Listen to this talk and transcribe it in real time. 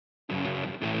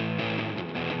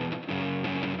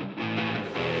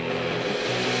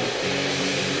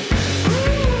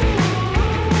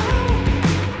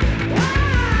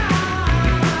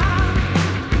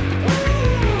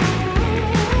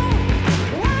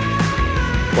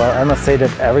Well, I must say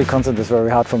that every concept is very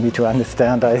hard for me to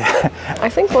understand. I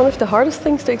think one of the hardest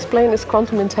things to explain is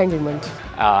quantum entanglement.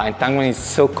 Entanglement is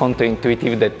so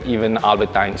counterintuitive that even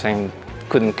Albert Einstein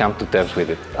couldn't come to terms with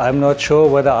it. I'm not sure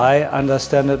whether I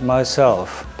understand it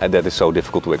myself. And that is so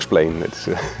difficult to explain. It's,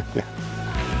 yeah.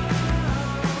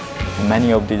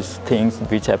 Many of these things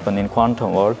which happen in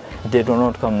quantum world, they do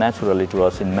not come naturally to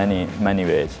us in many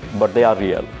ways, but they are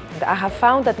real. I have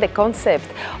found that the concept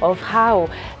of how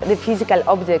the physical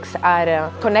objects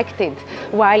are connected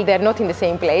while they're not in the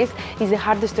same place is the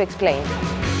hardest to explain.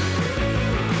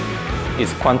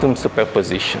 It's quantum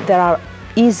superposition. There are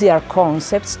easier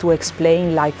concepts to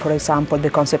explain, like for example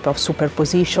the concept of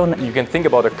superposition. You can think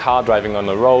about a car driving on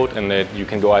a road and that you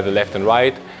can go either left and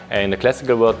right in the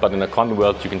classical world, but in the quantum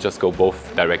world you can just go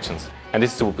both directions. And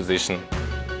this is superposition.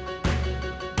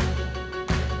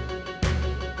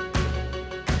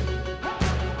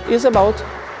 Is about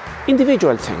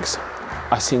individual things.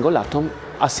 A single atom,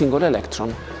 a single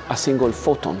electron, a single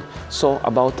photon. So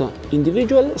about the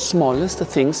individual smallest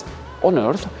things on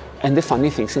Earth and the funny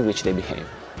things in which they behave.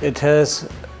 It has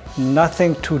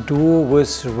nothing to do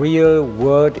with real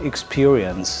world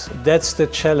experience. That's the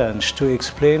challenge, to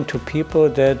explain to people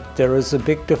that there is a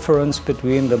big difference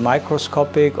between the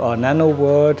microscopic or nano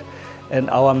world and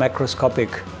our macroscopic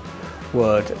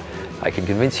world. I can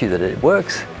convince you that it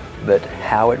works, but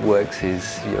how it works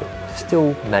is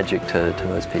still magic to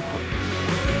most people.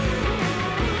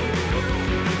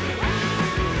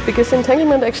 Because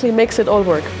entanglement actually makes it all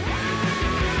work.